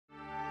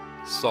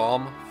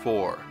Psalm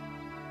 4.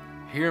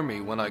 Hear me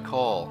when I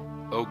call,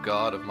 O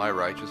God of my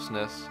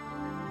righteousness.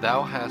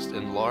 Thou hast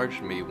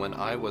enlarged me when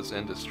I was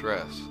in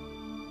distress.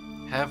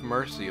 Have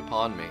mercy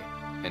upon me,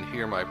 and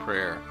hear my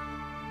prayer.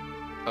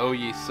 O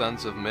ye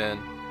sons of men,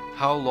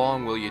 how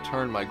long will ye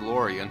turn my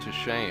glory into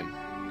shame?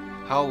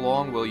 How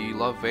long will ye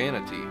love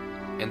vanity,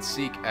 and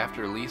seek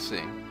after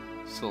leasing?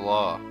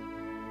 Selah.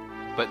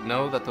 But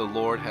know that the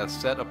Lord hath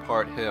set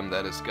apart him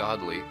that is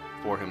godly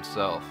for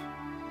himself.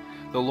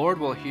 The Lord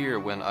will hear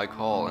when I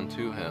call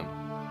unto him.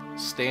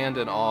 Stand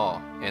in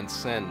awe, and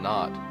sin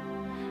not.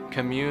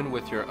 Commune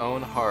with your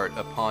own heart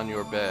upon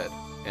your bed,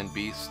 and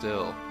be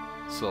still.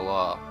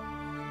 Selah.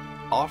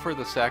 Offer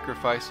the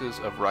sacrifices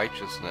of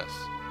righteousness,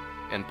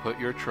 and put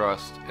your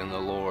trust in the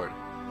Lord.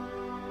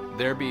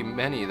 There be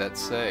many that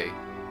say,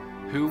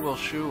 Who will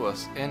shew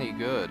us any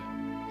good?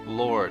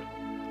 Lord,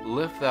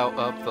 lift thou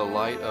up the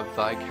light of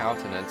thy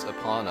countenance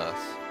upon us.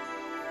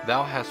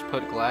 Thou hast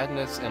put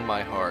gladness in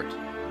my heart,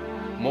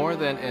 more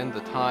than in the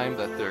time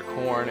that their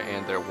corn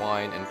and their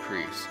wine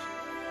increased.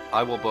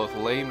 I will both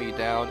lay me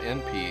down in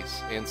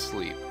peace and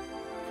sleep,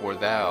 for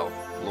thou,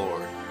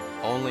 Lord,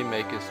 only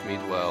makest me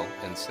dwell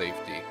in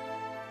safety.